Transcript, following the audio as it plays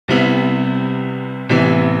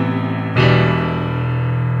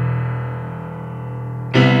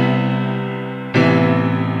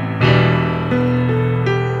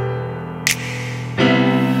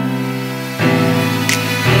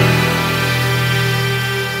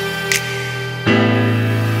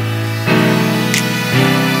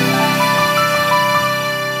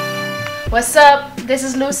What's up? This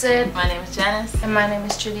is Lucid. My name is Janice. And my name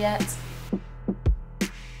is Juliet.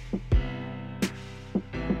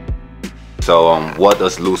 So, what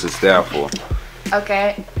does Lucid stand for?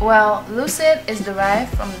 Okay, well, lucid is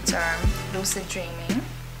derived from the term lucid dreaming.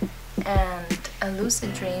 And a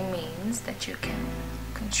lucid dream means that you can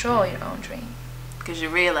control your own dream. Because you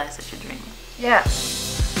realize that you're dreaming. Yeah.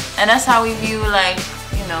 And that's how we view, like,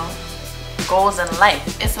 you know, goals in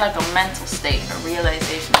life. It's like a mental state, a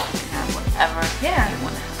realization that you can have whatever you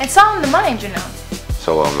want to have. It's all in the mind, you know.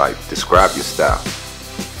 So, like, describe your style.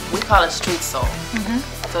 We call it street soul.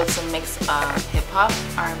 So it's a mix of hip-hop,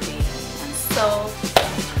 R&B, and soul.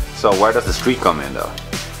 So where does the street come in though?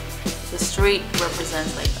 The street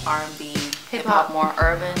represents like R&B, hip-hop, more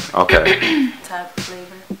urban type of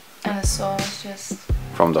flavor. And the soul is just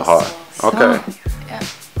from the heart. Soul. Okay. Yeah.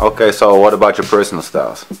 Okay, so what about your personal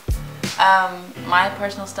styles? My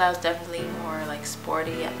personal style is definitely more like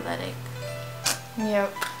sporty, athletic.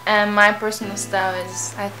 Yep. And my personal style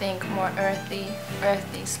is, I think, more earthy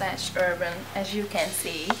 / urban, as you can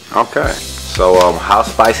see. Okay. So how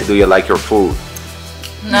spicy do you like your food?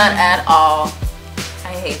 Not at all.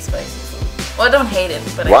 I hate spicy food. Well, I don't hate it,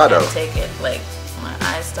 but Why I can't though? take it. Like, my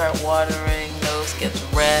eyes start watering, nose gets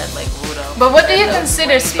red like Rudolph. But what do you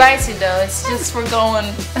consider spicy though? It's just for going,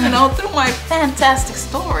 you know, through my fantastic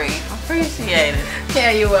story. Appreciate it.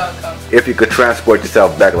 Yeah, you're welcome. If you could transport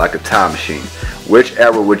yourself back like a time machine, which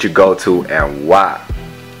era would you go to and why?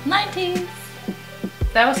 90s.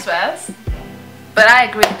 That was fast. But I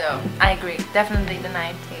agree though. I agree. Definitely the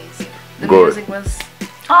 90s. The Good. music was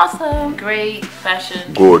Awesome. great.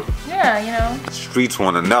 Fashion. Good. Yeah, you know. Streets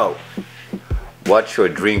want to know, what's your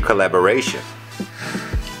dream collaboration?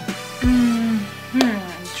 Dream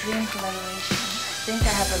collaboration. I think I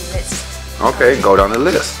have a list. Okay, go down the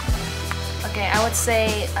list. Okay, I would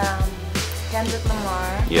say Kendrick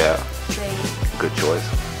Lamar. Yeah. Drake. Good choice.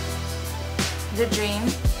 The Dream,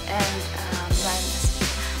 and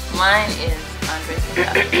Mine is Andre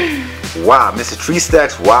 3000. Wow, Mr. Tree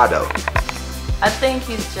Stacks, why though? I think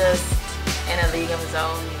he's just in a league of his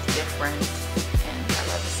own. He's different, and I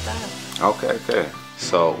love his style. Okay.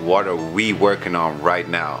 So what are we working on right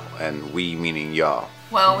now? And we meaning y'all.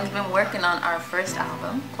 Well, we've been working on our first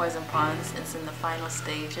album, Poison Ponds. It's in the final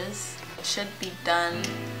stages. It should be done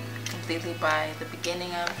completely by the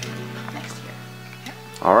beginning of next year.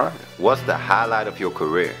 All right. What's the highlight of your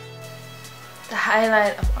career? The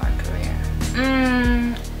highlight of our career.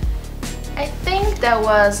 I think that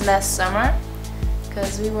was last summer,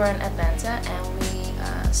 because we were in Atlanta and we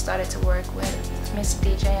started to work with Miss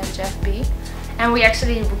DJ and Jeff B. And we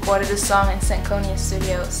actually recorded a song in Sankonia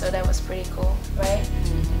Studio, so that was pretty cool, right?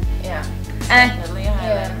 Yeah. And definitely a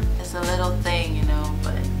highlight. It's a little thing, you know,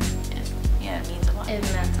 but it means a lot. It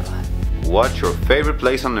meant a lot. What's your favorite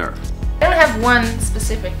place on earth? I don't have one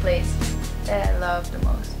specific place that I love the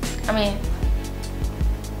most. I mean,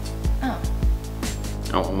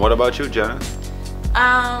 What about you, Janice?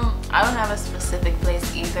 I don't have a specific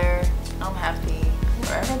place either. I'm happy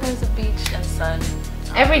wherever there's a beach and sun.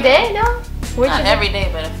 every day, no? Not every day,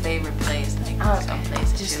 but a favorite place, like some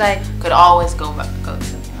place Just you like could always go to.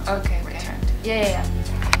 You know, okay. return to. Yeah.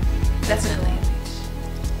 Definitely a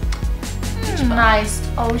beach. Nice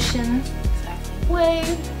ocean, Exactly.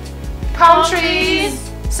 wave, palm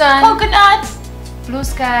trees, sun, Coconuts. blue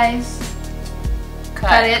skies.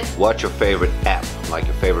 Cut it. What's your favorite app? Like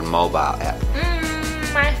your favorite mobile app?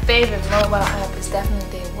 My favorite mobile app is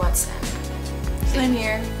definitely WhatsApp. Same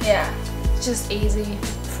here. Yeah, it's just easy,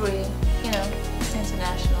 free, you know,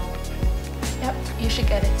 International. Yep, you should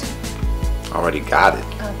get it too. Already got it.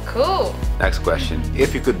 Oh, cool. Next question.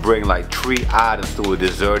 If you could bring like 3 items to a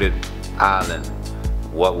deserted island,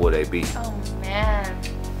 what would they be? Oh man.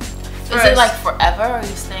 Is it like forever, or are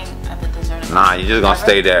you staying at the desert? Nah, you're just gonna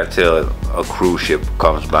stay there till a cruise ship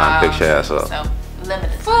comes by and picks your ass up. So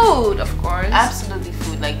limited. Food, of course. Absolutely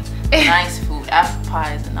food, like nice food, apple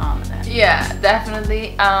pies and all of that. Yeah,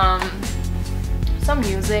 definitely. Some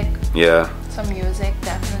music. Yeah. Some music,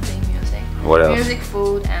 definitely music. What else? Music,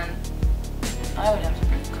 food, and I would have to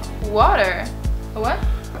bring a comb. water. What?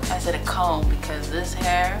 I said a comb because this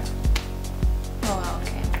hair. Oh,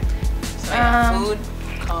 okay. So yeah, food,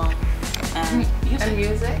 comb, and music. And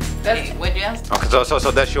music. Wait, what'd you ask? Okay,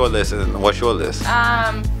 so that's your list. And what's your list?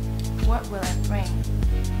 What will I bring?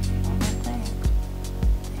 One more thing.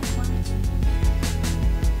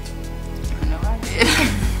 I know I did.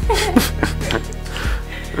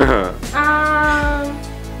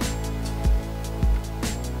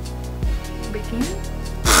 Bikini?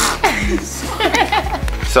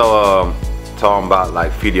 So talking about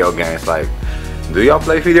like video games, like do y'all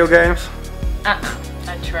play video games? I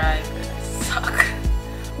tried, but I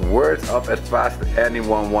words of advice to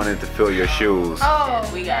anyone wanting to fill your shoes. Oh,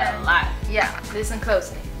 We got a lot. Yeah, listen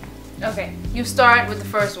closely. Okay, you start with the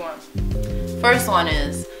first one. First one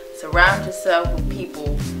is surround yourself with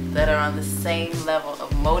people that are on the same level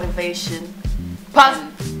of motivation,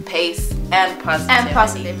 and pace, and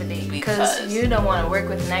positivity. Because you don't want to work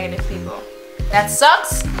with negative people. That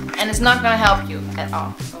sucks, and it's not gonna help you at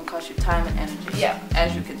all. It's gonna cost you time and energy. Yeah.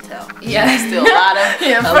 As you can tell. Yeah. There's still a lot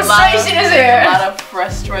of frustration is here. A lot of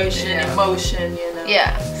frustration, emotion, you know.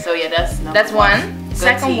 Yeah. So yeah, that's one. Good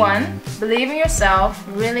Second team. one, believe in yourself.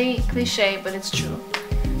 Really cliche, but it's true.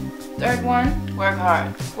 Third one, Work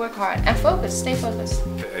hard. work hard and focus. Stay focused.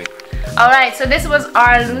 Okay. All right, so this was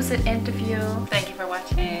our Lucid interview. Thank you for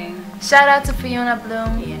watching. Shout out to Fiona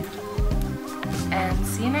Bloom, Yeah. and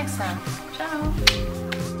see you next time. Ciao.